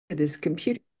this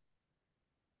computer.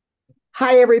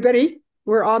 Hi, everybody.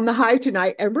 We're on the hive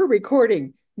tonight and we're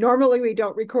recording. Normally, we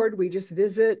don't record, we just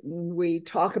visit and we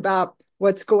talk about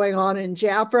what's going on in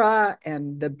Jafra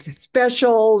and the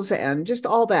specials and just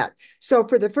all that. So,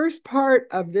 for the first part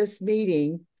of this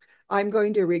meeting, I'm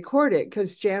going to record it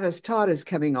because Janice Todd is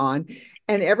coming on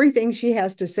and everything she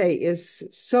has to say is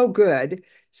so good.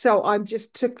 So, I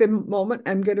just took the moment.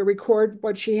 I'm going to record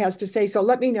what she has to say. So,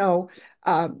 let me know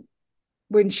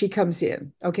when she comes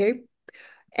in. Okay.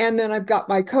 And then I've got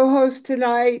my co-host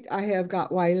tonight. I have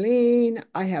got Wileen.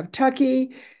 I have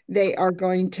Tucky. They are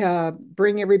going to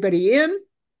bring everybody in.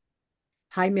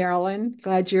 Hi, Marilyn.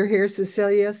 Glad you're here,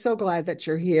 Cecilia. So glad that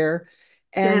you're here.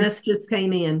 And Janice just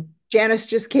came in. Janice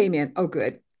just came in. Oh,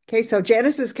 good. Okay, so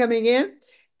Janice is coming in,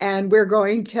 and we're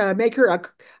going to make her a,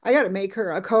 I got to make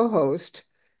her a co-host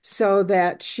so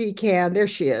that she can, there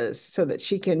she is, so that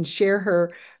she can share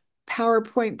her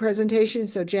PowerPoint presentation.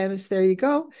 So, Janice, there you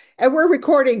go. And we're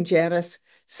recording, Janice.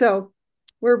 So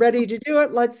we're ready to do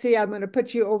it. Let's see. I'm going to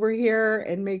put you over here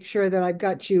and make sure that I've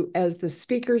got you as the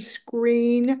speaker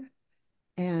screen.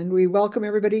 And we welcome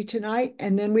everybody tonight.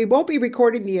 And then we won't be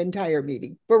recording the entire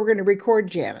meeting, but we're going to record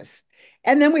Janice.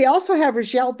 And then we also have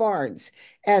Rochelle Barnes.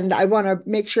 And I want to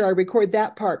make sure I record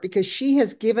that part because she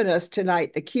has given us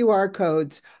tonight the QR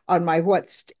codes on my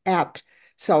WhatsApp.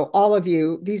 So all of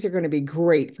you, these are going to be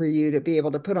great for you to be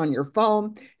able to put on your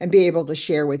phone and be able to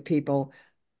share with people.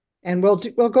 And we'll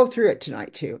go through it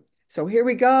tonight too. So here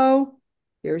we go.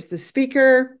 Here's the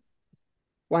speaker.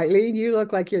 Wileen, you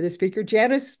look like you're the speaker.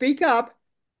 Janice, speak up.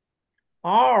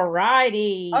 All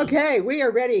righty. Okay, we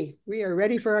are ready. We are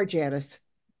ready for our Janice.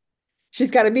 She's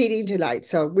got a meeting tonight,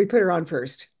 so we put her on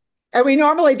first. And we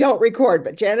normally don't record,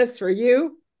 but Janice, for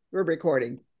you, we're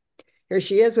recording. Here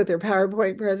she is with her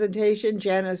PowerPoint presentation.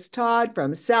 Janice Todd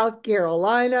from South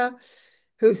Carolina,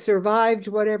 who survived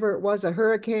whatever it was, a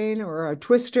hurricane or a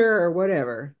twister or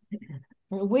whatever.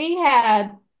 We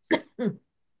had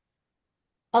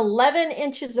 11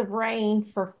 inches of rain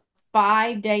for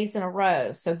 5 days in a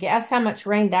row. So guess how much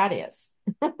rain that is?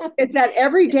 Is that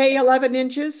every day 11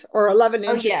 inches or 11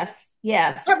 Oh, inches? yes,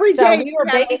 yes. Every So day we you were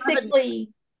had 11. basically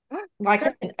like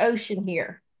an ocean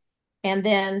here. And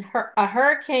then a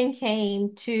hurricane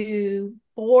came to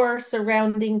 4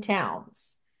 surrounding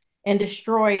towns and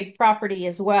destroyed property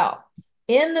as well.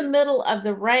 In the middle of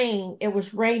the rain, it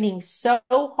was raining so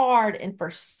hard and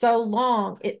for so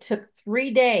long, it took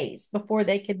 3 days before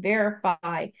they could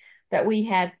verify that we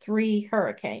had 3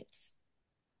 hurricanes.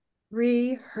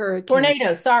 Three hurricanes.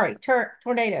 Tornadoes, sorry,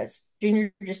 tornadoes.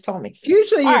 Junior just told me.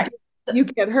 Usually All right, you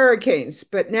get hurricanes,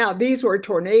 but now these were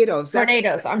tornadoes.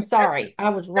 tornadoes. I'm That's sorry, I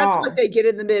was that's what wrong. they get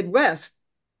in the Midwest.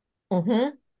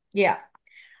 Yeah.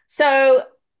 So,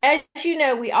 as you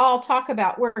know,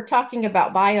 we're talking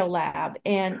about BioLab.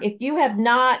 And if you have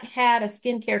not had a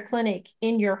skincare clinic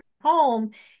in your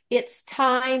home, it's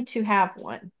time to have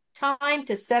one. Time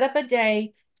to set up a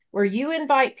day where you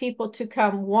invite people to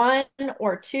come one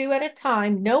or two at a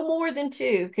time, no more than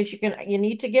two, because you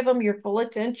need to give them your full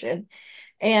attention.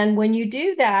 And when you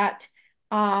do that,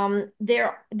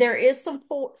 there is some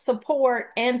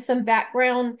support and some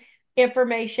background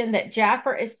information that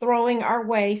Jafra is throwing our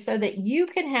way so that you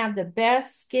can have the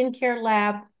best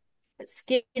skincare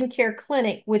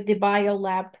clinic with the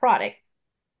BioLab product.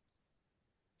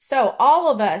 So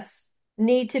all of us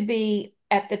need to be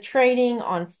at the training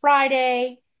on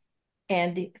Friday,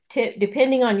 and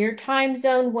depending on your time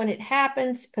zone when it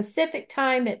happens, Pacific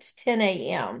time, it's 10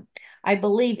 a.m. I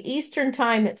believe Eastern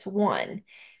time, it's 1.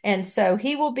 And so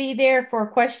he will be there for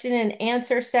a question and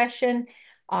answer session.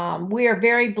 We are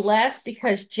very blessed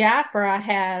because Jafra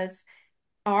has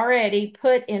already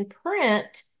put in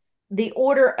print the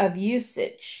order of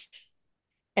usage.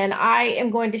 And I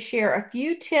am going to share a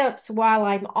few tips while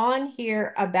I'm on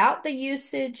here about the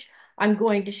usage. I'm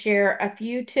going to share a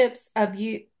few tips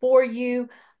for you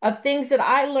of things that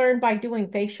I learned by doing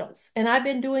facials. And I've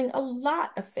been doing a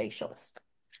lot of facials.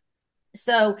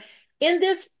 So in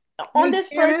this on Hey, this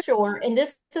Janice. brochure, and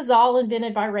this is all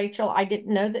invented by Rachel. I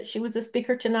didn't know that she was a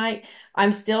speaker tonight.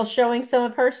 I'm still showing some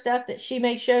of her stuff that she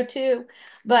may show too.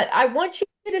 But I want you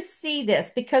to see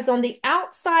this because on the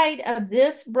outside of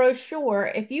this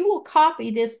brochure, if you will copy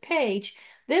this page,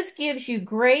 this gives you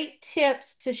great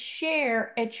tips to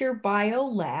share at your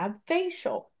BioLab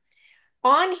facial.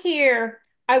 On here,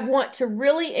 I want to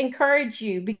really encourage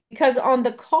you because on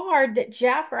the card that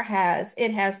Jaffer has,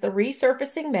 it has the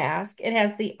resurfacing mask, it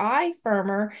has the eye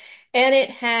firmer, and it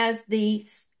has the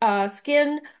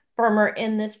skin firmer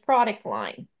in this product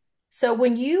line. So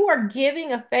when you are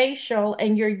giving a facial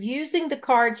and you're using the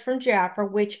cards from Jaffer,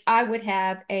 which I would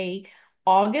have a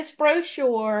August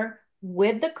brochure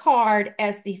with the card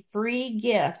as the free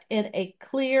gift in a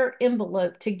clear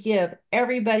envelope to give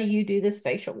everybody you do this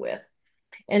facial with.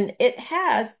 And it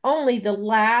has only the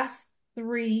last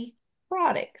three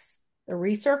products: the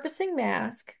resurfacing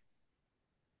mask,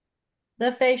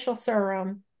 the facial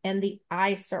serum, and the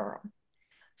eye serum.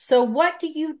 So, what do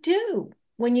you do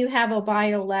when you have a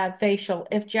biolab facial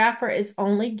if Jafra is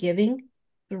only giving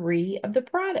three of the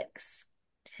products?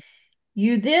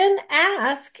 You then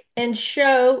ask and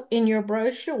show in your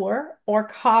brochure or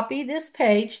copy this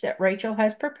page that Rachel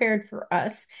has prepared for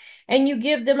us, and you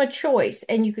give them a choice.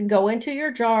 And you can go into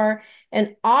your jar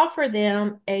and offer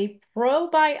them a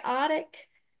probiotic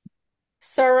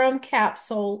serum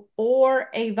capsule or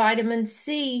a vitamin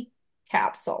C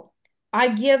capsule. I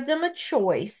give them a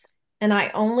choice and I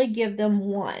only give them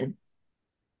one.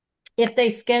 If they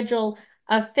schedule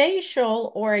a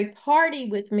facial or a party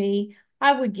with me,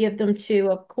 I would give them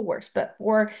two, of course. But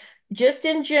for just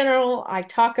in general, I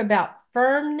talk about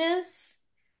firmness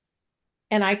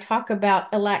and I talk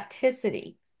about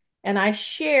elasticity. And I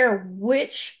share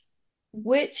which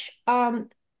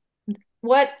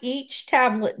what each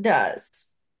tablet does.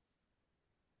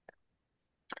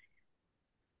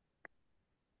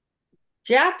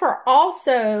 Jafra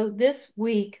also this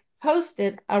week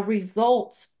posted a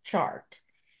results chart,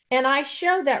 and I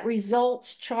show that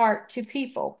results chart to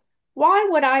people. Why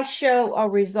would I show a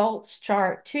results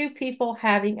chart to people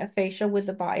having a facial with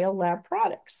the BioLab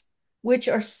products, which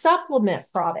are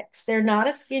supplement products? They're not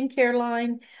a skincare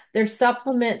line. They're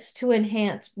supplements to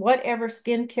enhance whatever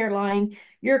skincare line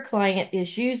your client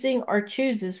is using or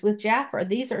chooses with Jafra.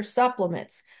 These are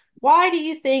supplements. Why do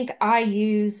you think I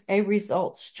use a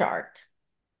results chart?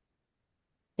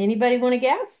 Anybody want to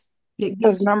guess? It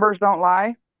Because gives numbers don't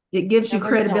lie. it gives you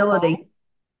Numbers don't credibility. lie.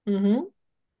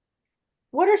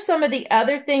 What are some of the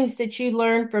other things that you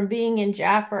learned from being in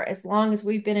Jafra as long as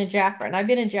we've been in Jafra? And I've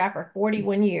been in Jafra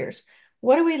 41 years.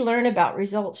 What do we learn about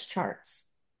results charts?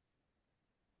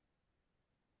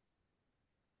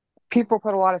 People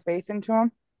put a lot of faith into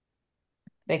them.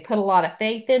 They put a lot of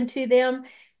faith into them.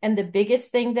 And the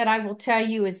biggest thing that I will tell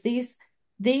you is these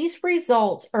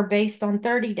results are based on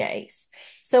 30 days.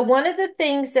 So one of the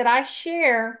things that I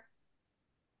share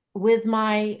with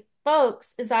my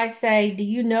folks is I say, do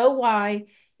you know why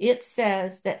it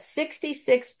says that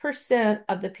 66%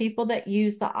 of the people that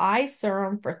use the eye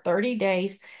serum for 30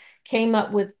 days came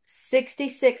up with 60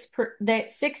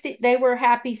 they were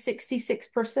happy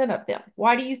 66% of them.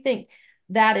 Why do you think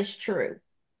that is true?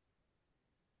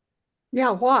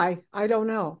 Yeah, why? I don't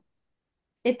know.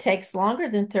 It takes longer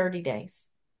than 30 days.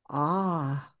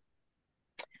 Ah,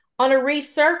 On a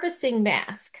resurfacing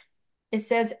mask, it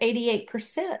says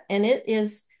 88%, and it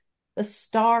is the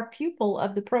star pupil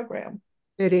of the program.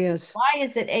 it is. Why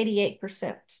is it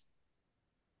 88%?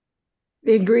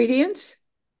 The ingredients?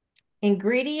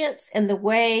 Ingredients and the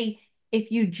way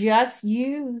if you just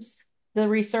use the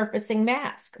resurfacing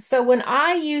mask. So when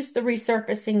I use the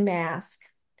resurfacing mask,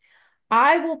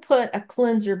 I will put a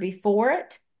cleanser before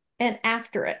it and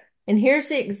after it. And here's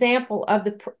the example of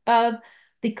the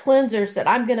cleansers that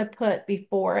I'm going to put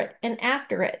before it and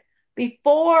after it.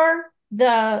 Before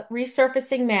the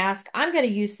resurfacing mask, I'm going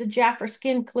to use the Jafra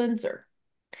Skin Cleanser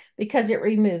because it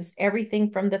removes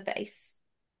everything from the face.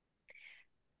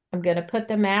 I'm going to put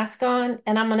the mask on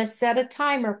and I'm going to set a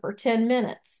timer for 10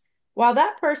 minutes. While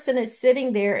that person is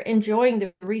sitting there enjoying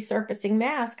the resurfacing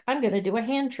mask, I'm going to do a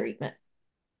hand treatment.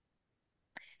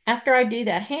 After I do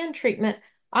that hand treatment,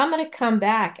 I'm going to come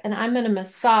back and I'm going to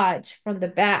massage from the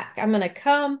back. I'm going to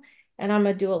come and I'm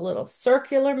going to do a little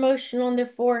circular motion on their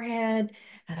forehead,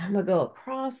 and I'm going to go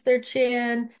across their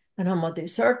chin, and I'm going to do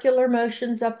circular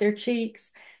motions up their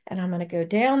cheeks, and I'm going to go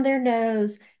down their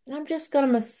nose, and I'm just going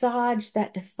to massage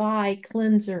that Defy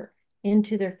cleanser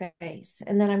into their face.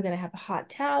 And then I'm going to have a hot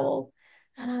towel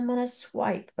and I'm going to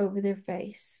swipe over their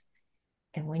face.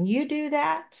 And when you do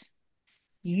that,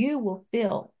 you will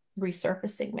feel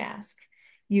resurfacing mask.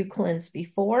 You cleanse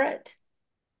before it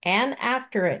and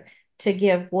after it to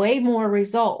give way more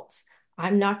results.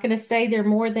 I'm not going to say they're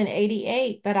more than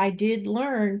 88, but I did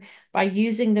learn by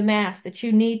using the mask that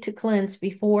you need to cleanse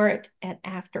before it and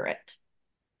after it.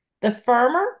 The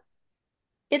firmer,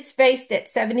 it's based at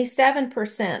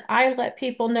 77%. I let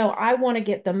people know I want to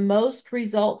get the most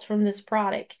results from this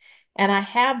product, and I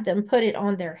have them put it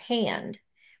on their hand.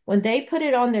 When they put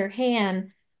it on their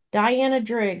hand, Diana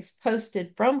Driggs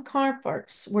posted from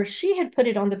conference where she had put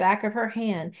it on the back of her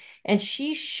hand, and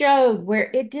she showed where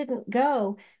it didn't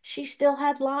go. She still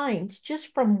had lines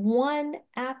just from one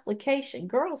application.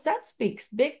 Girls, that speaks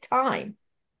big time.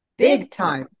 Big Big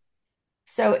time. time.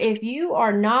 So if you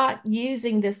are not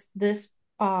using this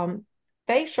um,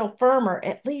 facial firmer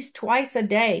at least twice a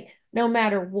day, no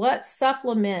matter what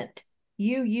supplement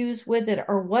you use with it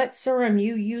or what serum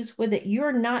you use with it,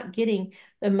 you're not getting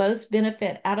the most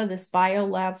benefit out of this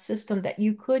BioLab system that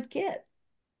you could get.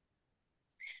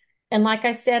 And like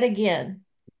I said again,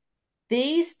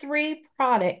 these three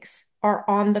products are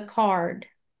on the card.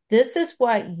 This is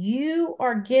what you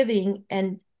are giving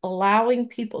and allowing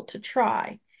people to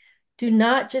try. Do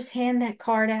not just hand that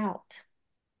card out.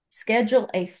 Schedule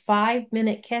a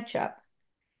 5-minute catch up.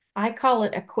 I call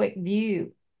it a quick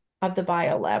view of the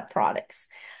BioLab products.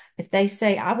 If they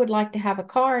say, I would like to have a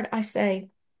card, I say,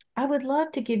 I would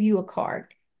love to give you a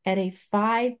card at a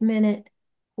 5-minute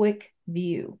quick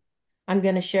view. I'm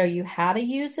going to show you how to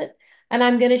use it, and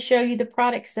I'm going to show you the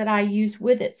products that I use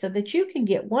with it so that you can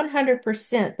get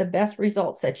 100% the best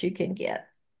results that you can get.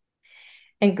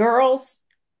 And girls,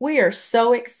 we are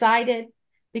so excited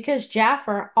because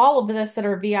Jafra, all of us that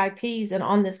are VIPs and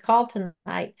on this call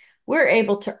tonight, we're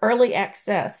able to early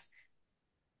access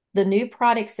the new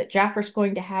products that Jafra's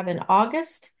going to have in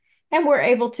August, and we're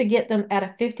able to get them at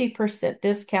a 50%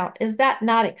 discount. Is that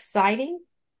not exciting?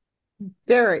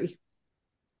 Very.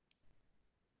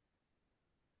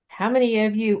 How many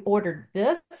of you ordered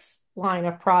this line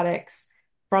of products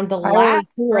from the I ordered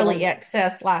last two of early them.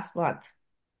 access last month?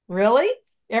 Really?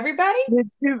 Everybody?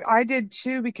 I did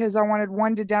two because I wanted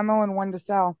one to demo and one to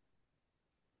sell.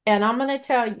 And I'm going to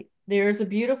tell you, there's a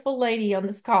beautiful lady on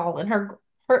this call, and her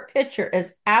picture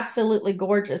is absolutely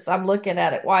gorgeous. I'm looking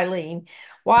at it, Wileen.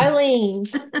 Wileen,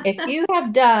 if you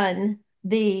have done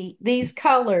these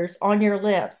colors on your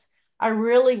lips, I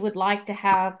really would like to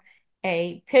have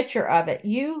a picture of it.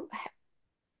 You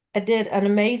did an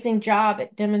amazing job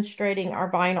at demonstrating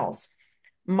our vinyls.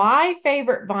 My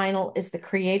favorite vinyl is the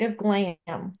Creative Glam,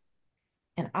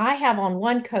 and I have on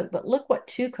one coat, but look what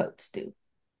two coats do.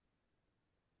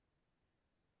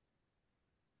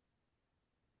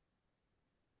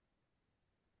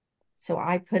 So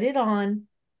I put it on,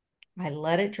 I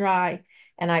let it dry,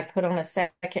 and I put on a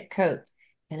second coat,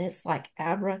 and it's like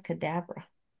abracadabra.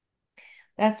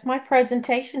 That's my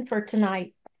presentation for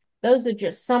tonight. Those are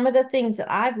just some of the things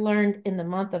that I've learned in the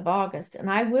month of August.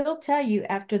 And I will tell you,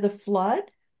 after the flood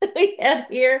we had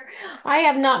here, I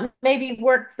have not maybe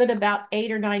worked but about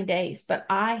 8 or 9 days, but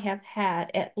I have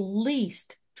had at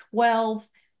least 12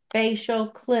 facial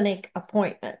clinic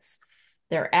appointments.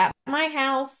 They're at my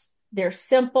house, they're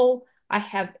simple. I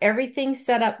have everything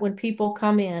set up when people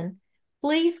come in.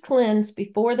 Please cleanse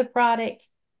before the product,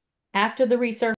 after the research.